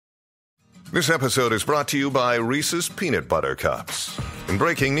This episode is brought to you by Reese's Peanut Butter Cups. In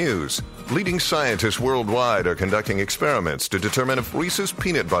breaking news, leading scientists worldwide are conducting experiments to determine if Reese's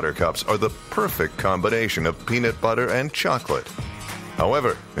Peanut Butter Cups are the perfect combination of peanut butter and chocolate.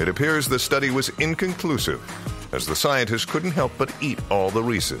 However, it appears the study was inconclusive, as the scientists couldn't help but eat all the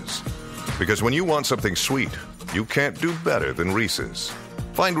Reese's. Because when you want something sweet, you can't do better than Reese's.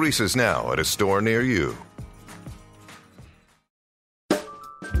 Find Reese's now at a store near you.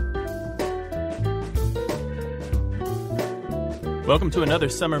 Welcome to another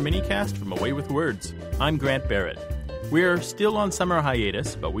summer minicast from Away with Words. I'm Grant Barrett. We're still on summer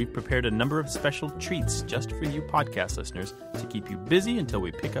hiatus, but we've prepared a number of special treats just for you podcast listeners to keep you busy until we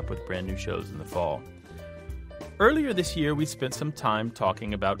pick up with brand new shows in the fall. Earlier this year, we spent some time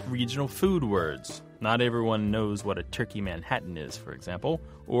talking about regional food words. Not everyone knows what a turkey Manhattan is, for example,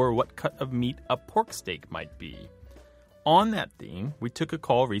 or what cut of meat a pork steak might be. On that theme, we took a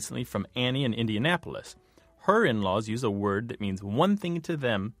call recently from Annie in Indianapolis. Her in-laws use a word that means one thing to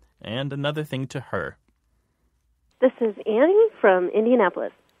them and another thing to her. This is Annie from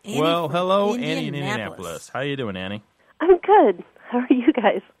Indianapolis. Well, hello, Annie in Indianapolis. How you doing, Annie? I'm good. How are you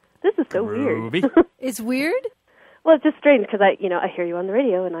guys? This is so weird. It's weird? Well, it's just strange because I hear you on the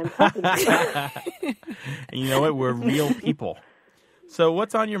radio and I'm talking to you. And you know what? We're real people. So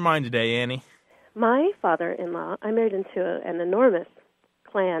what's on your mind today, Annie? My father-in-law, I married into an enormous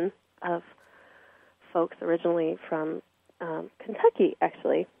clan of folks originally from Kentucky,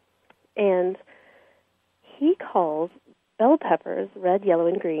 actually. And he calls bell peppers, red, yellow,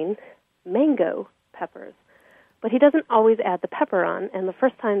 and green, mango peppers. But he doesn't always add the pepper on. And the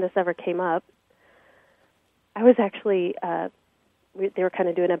first time this ever came up, I was actually, they were kind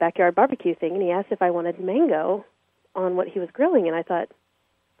of doing a backyard barbecue thing, and he asked if I wanted mango on what he was grilling. And I thought,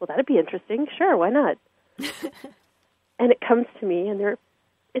 well, that'd be interesting. Sure, why not? And it comes to me, and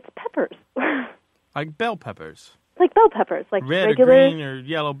it's peppers. Like bell peppers. Like bell peppers, like red regular... or green or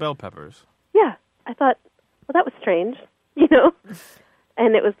yellow bell peppers. Yeah. I thought, well, that was strange, you know?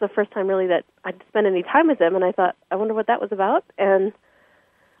 And it was the first time really that I'd spent any time with him, and I thought, I wonder what that was about. And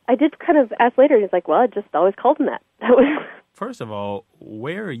I did kind of ask later, and he's like, well, I just always called him that. That was. First of all,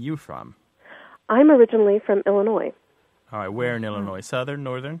 where are you from? I'm originally from Illinois. All right, where in Illinois? Southern,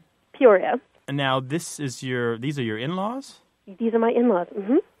 northern? Peoria. And now these are your in-laws? These are my in-laws,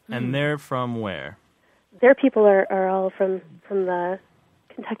 mm-hmm. And they're from where? Their people are all from the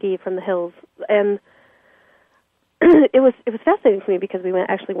Kentucky, from the hills, and it was fascinating to me because we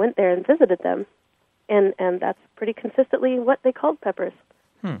actually went there and visited them, and that's pretty consistently what they called peppers.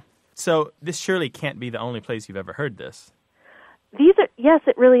 So this surely can't be the only place you've ever heard this. Yes,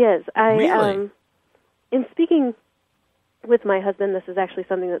 it really is. Really? In speaking with my husband, this is actually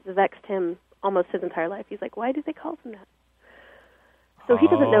something that's vexed him almost his entire life. He's like, why do they call them that? So he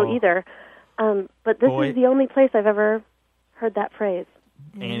doesn't know either. But this is the only place I've ever heard that phrase.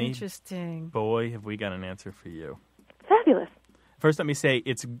 Annie, interesting. Boy, have we got an answer for you. Fabulous. First, let me say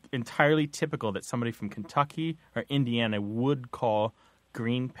it's entirely typical that somebody from Kentucky or Indiana would call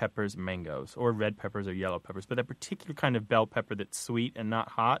green peppers mangoes, or red peppers or yellow peppers. But that particular kind of bell pepper that's sweet and not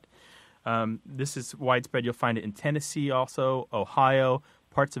hot, this is widespread. You'll find it in Tennessee also, Ohio,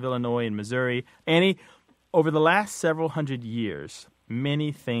 parts of Illinois and Missouri. Annie, over the last several hundred years,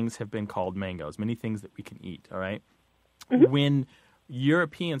 many things have been called mangoes, many things that we can eat, all right? Mm-hmm. When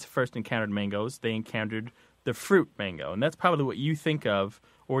Europeans first encountered mangoes, they encountered the fruit mango, and that's probably what you think of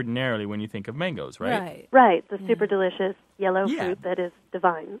ordinarily when you think of mangoes, right? Right, the super delicious yellow fruit that is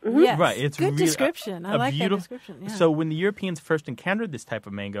divine. Mm-hmm. Yes. Right, it's good description. I like that description. Yeah. So when the Europeans first encountered this type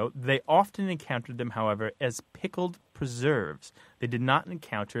of mango, they often encountered them, however, as pickled preserves. They did not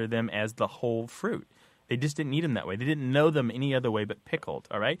encounter them as the whole fruit. They just didn't eat them that way. They didn't know them any other way but pickled,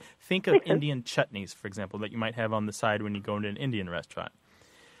 all right? Think of Indian chutneys, for example, that you might have on the side when you go into an Indian restaurant.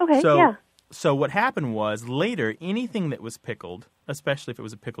 Okay, So what happened was later, anything that was pickled, especially if it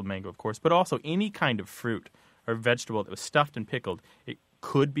was a pickled mango, of course, but also any kind of fruit or vegetable that was stuffed and pickled, it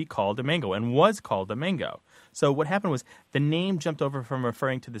could be called a mango and was called a mango. So what happened was the name jumped over from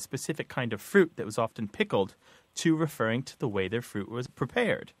referring to the specific kind of fruit that was often pickled to referring to the way their fruit was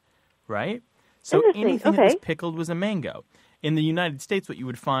prepared, right? So anything that was pickled was a mango. In the United States, what you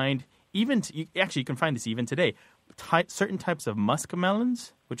would find, you can find this even today, certain types of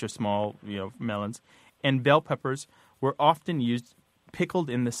muskmelons, which are small, melons, and bell peppers were often used pickled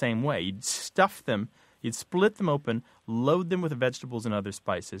in the same way. You'd stuff them, you'd split them open, load them with vegetables and other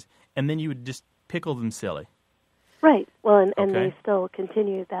spices, and then you would just pickle them silly. Right. Well, and they still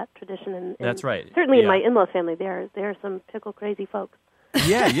continue that tradition. That's right. Certainly in my in-laws family, there are some pickle crazy folks.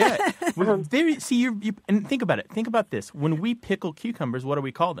 Yeah. Well, and think about it. Think about this. When we pickle cucumbers, what do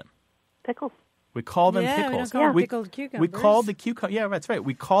we call them? pickles. We call them We don't pickles. call them pickled cucumbers. We call the cucumber. Yeah, that's right.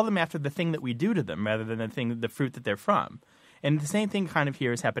 We call them after the thing that we do to them, rather than the fruit that they're from. And the same thing kind of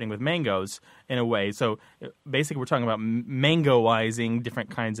here is happening with mangoes in a way. So basically, we're talking about mangoizing different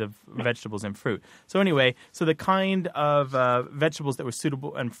kinds of vegetables and fruit. So anyway, so the kind of vegetables that were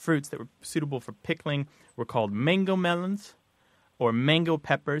suitable and fruits that were suitable for pickling were called mango melons or mango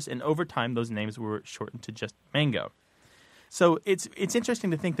peppers, and over time, those names were shortened to just mango. So it's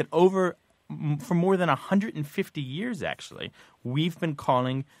interesting to think that for more than 150 years, actually, we've been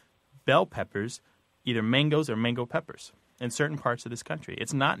calling bell peppers either mangoes or mango peppers in certain parts of this country.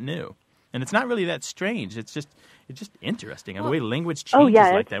 It's not new. And it's not really that strange. It's just interesting. And the way language changes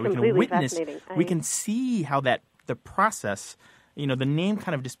like that. We can witness, we can see how the process, the name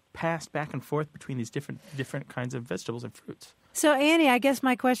kind of just passed back and forth between these different kinds of vegetables and fruits. So, Annie, I guess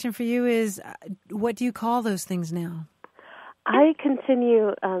my question for you is, what do you call those things now? I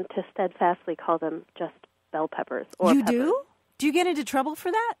continue to steadfastly call them just bell peppers. Or you peppers. do? Do you get into trouble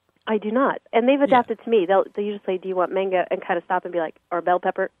for that? I do not. And they've adapted to me. They'll usually say, do you want mango? And kind of stop and be like, or bell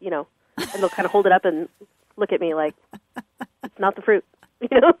pepper, and they'll kind of hold it up and look at me like, it's not the fruit,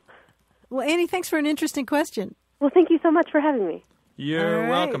 Well, Annie, thanks for an interesting question. Well, thank you so much for having me. You're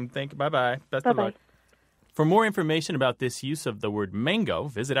welcome. Thank you. Bye-bye. Best of luck. For more information about this use of the word mango,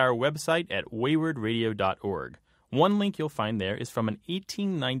 visit our website at waywardradio.org. One link you'll find there is from an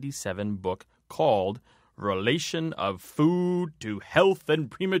 1897 book called Relation of Food to Health and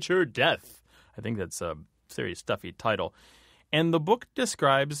Premature Death. I think that's a serious stuffy title. And the book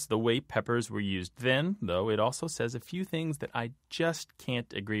describes the way peppers were used then, though it also says a few things that I just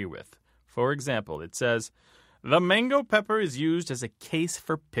can't agree with. For example, it says, the mango pepper is used as a case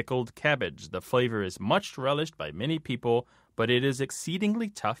for pickled cabbage. The flavor is much relished by many people, but it is exceedingly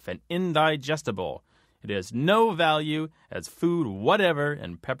tough and indigestible. It has no value as food whatever,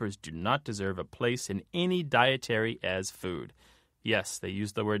 and peppers do not deserve a place in any dietary as food. Yes, they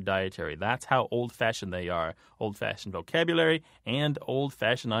use the word dietary. That's how old-fashioned they are. Old-fashioned vocabulary and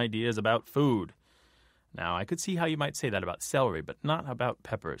old-fashioned ideas about food. Now, I could see how you might say that about celery, but not about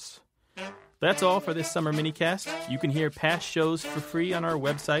peppers. That's all for this summer minicast. You can hear past shows for free on our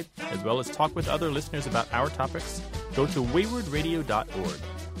website, as well as talk with other listeners about our topics. Go to waywardradio.org.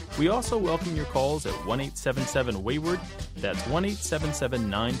 We also welcome your calls at 1-877-WAYWARD. That's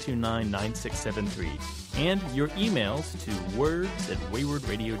 1-877-929-9673. And your emails to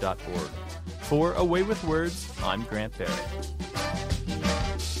words@waywardradio.org. For Away with Words, I'm Grant Barrett.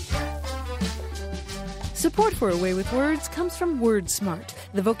 Support for Away with Words comes from WordSmart,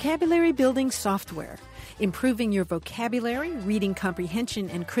 the vocabulary building software. Improving your vocabulary, reading comprehension,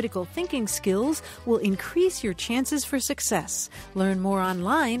 and critical thinking skills will increase your chances for success. Learn more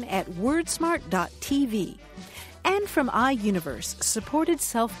online at wordsmart.tv. And from iUniverse, supported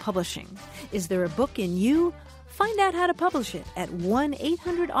self-publishing. Is there a book in you? Find out how to publish it at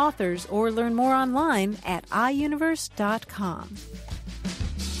 1-800-AUTHORS or learn more online at iUniverse.com.